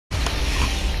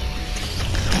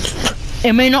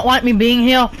He may not like me being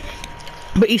here,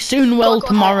 but he soon will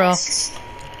tomorrow.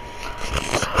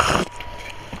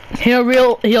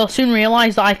 He'll soon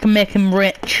realise that I can make him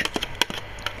rich.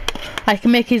 I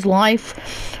can make his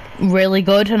life really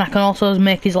good, and I can also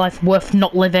make his life worth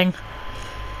not living.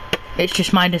 It's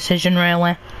just my decision,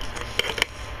 really.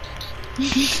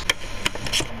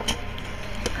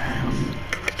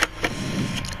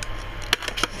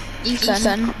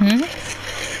 Ethan. Hmm?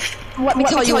 Let me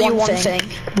tell you one thing.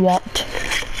 What?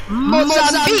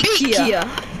 Mozambique!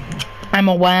 I'm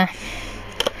aware.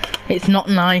 It's not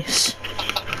nice.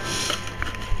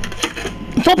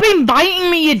 Stop inviting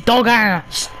me, you dog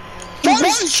ass! You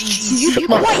Shut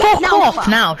the fuck off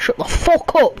now! Shut the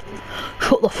fuck up!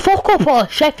 Shut the fuck up or I'll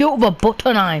chef you up with a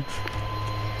butter knife!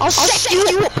 I'll set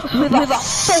you up with a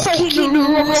fucking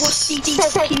rusty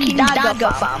fucking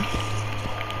dagger, fam.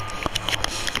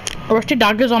 Rusty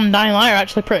daggers on Dying Light are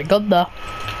actually pretty good though.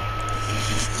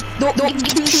 Don't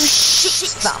give me shit,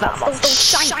 fam. I'll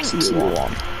shank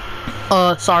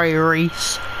you. Sorry,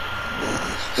 Reese.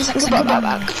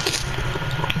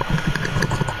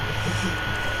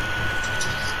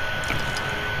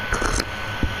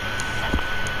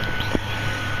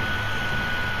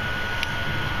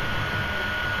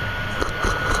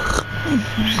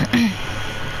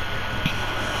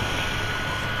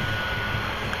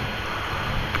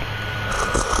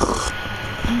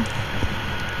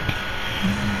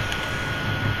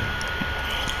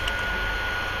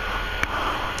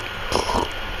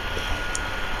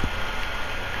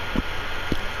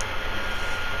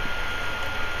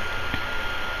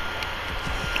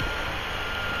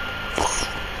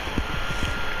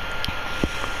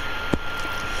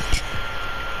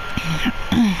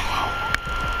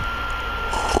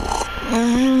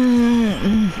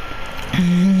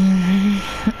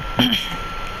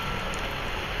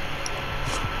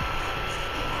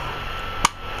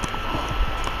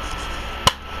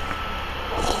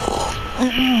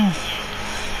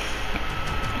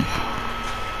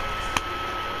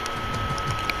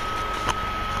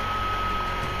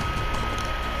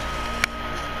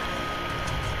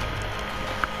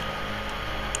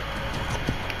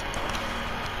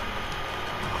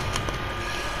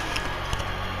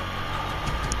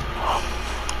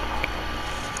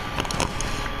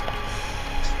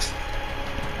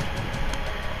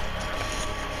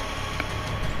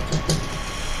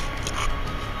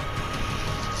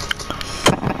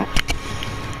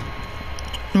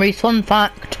 Reese, fun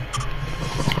fact.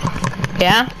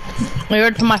 Yeah? You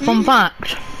ready for my fun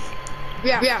fact?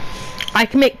 Yeah. I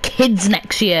can make kids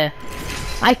next year.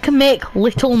 I can make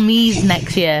little me's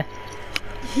next year.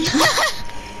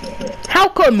 How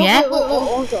come, yeah?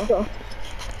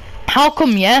 How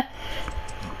come, yeah?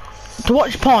 To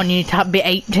watch porn you need to be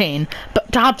 18,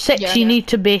 but to have sex you need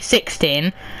to be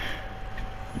 16.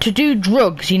 To do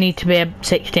drugs you need to be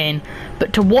 16,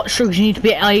 but to watch drugs you need to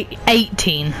be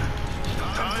 18.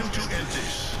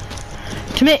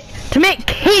 To make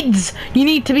kids you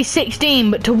need to be 16,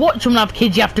 but to watch someone have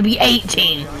kids you have to be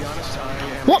 18.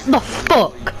 What the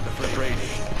fuck?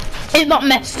 Ain't that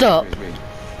messed up?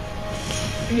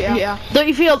 Yeah. Don't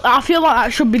you feel? I feel like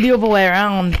that should be the other way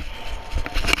around.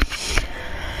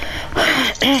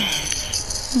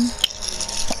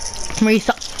 Reese,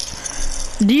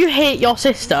 do you hate your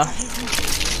sister?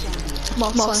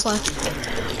 Mostly.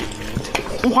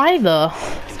 Why though?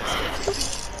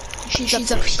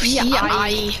 She's a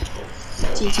PI.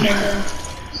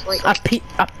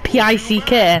 A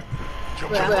P-I-C-K?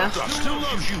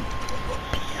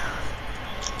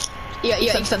 Yeah,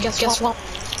 guess what?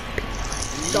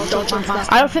 Don't jump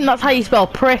fast. I don't think that's how you spell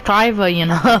prick either, you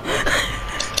know.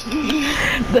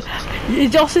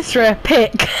 Is your sister a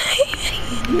pick?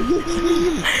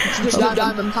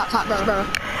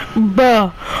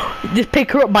 Bro, just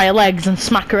pick her up by her legs and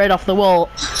smack her head off the wall.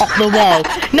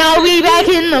 Now we back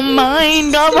in the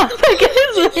mind of a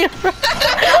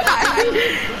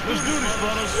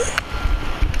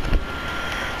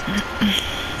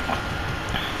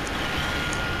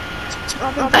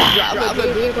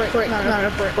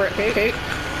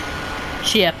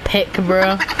She a pick,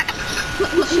 bro.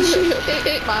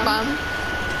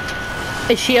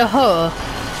 Is she a hoe?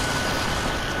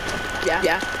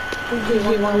 Yeah.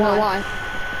 Why?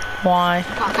 Why?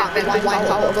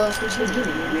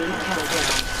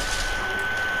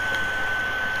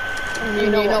 You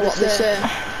know what they say.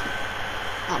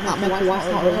 That make a wife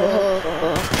not a hoe.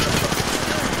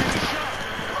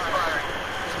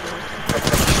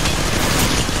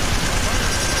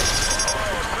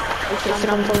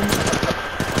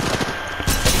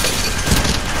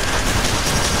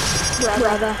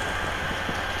 Brother.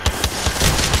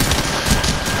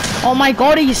 Oh my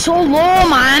god, he's so low,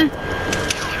 man!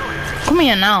 come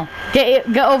here now. Get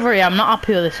over here. I'm not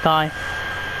happy with this guy.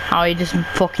 How he just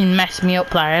fucking messed me up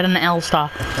there. I had an L-star.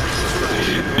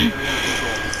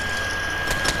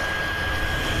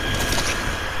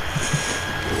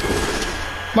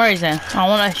 Where is he? I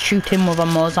want to shoot him with a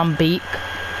Mozambique.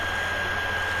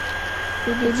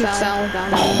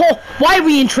 Oh, why are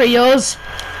we in trios?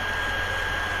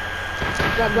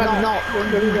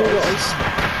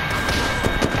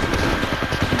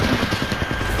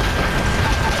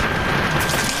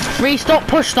 Restop,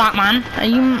 push that, man. Are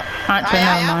you... Actually,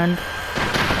 never mind.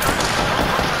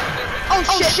 Oh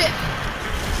shit!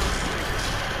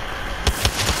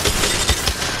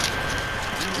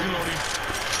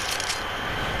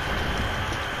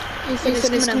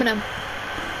 He's coming in.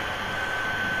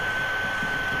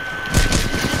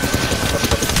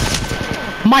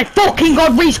 My fucking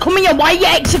god, Reese, come here! Why are you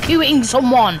executing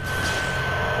someone?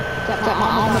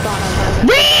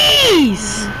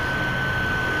 Reese!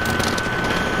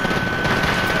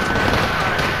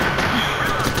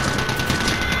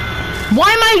 Why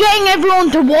am I getting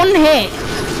everyone to one hit?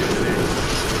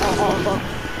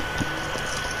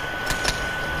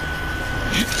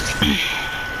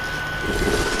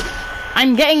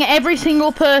 I'm getting every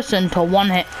single person to one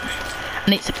hit,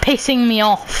 and it's pissing me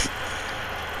off.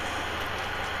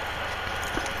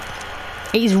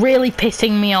 It's really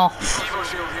pissing me off.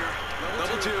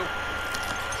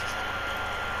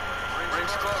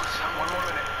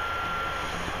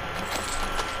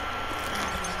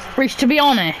 Rich, to be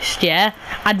honest, yeah,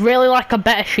 I'd really like a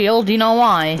better shield. Do you know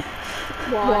why?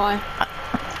 Why? I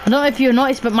don't know if you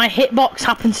noticed, but my hitbox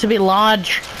happens to be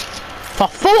large. For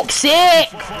fuck's sake!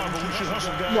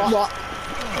 What?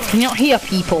 Can you not hear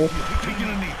people?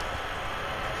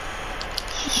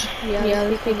 Yeah,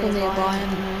 there's people nearby.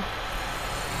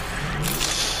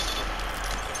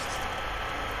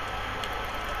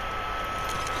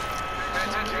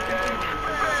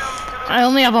 I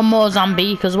only have a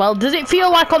Mozambique as well. Does it feel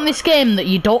like on this game that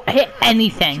you don't hit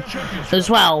anything as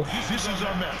well?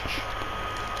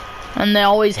 And they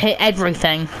always hit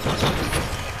everything.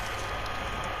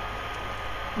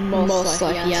 Most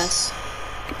like yes.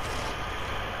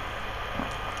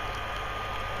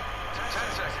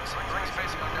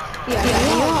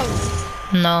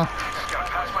 No.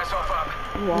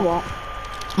 What?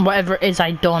 Whatever it is,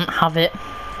 I don't have it.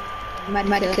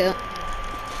 Medikit.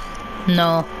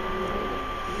 No.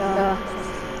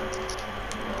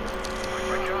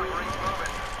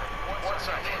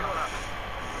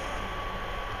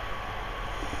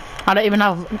 I don't even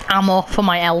have ammo for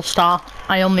my L-star.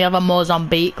 I only have a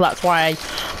Mozambique. That's why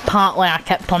partly I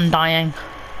kept on dying.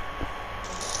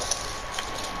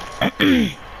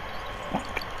 It's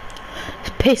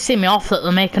pissing me off that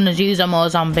they're making us use a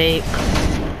Mozambique.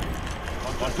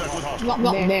 Not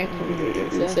making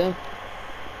us use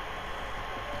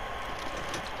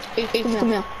come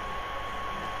here.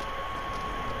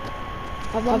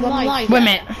 Have a mic. Wait a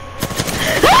minute.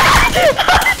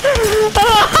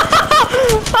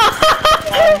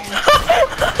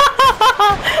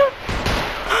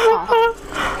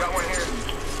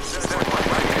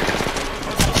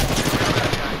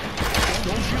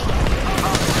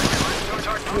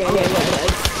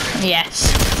 Yes.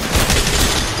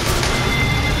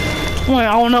 Wait,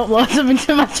 I want to upload something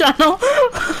to my channel.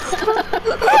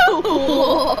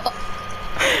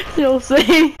 You'll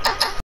see.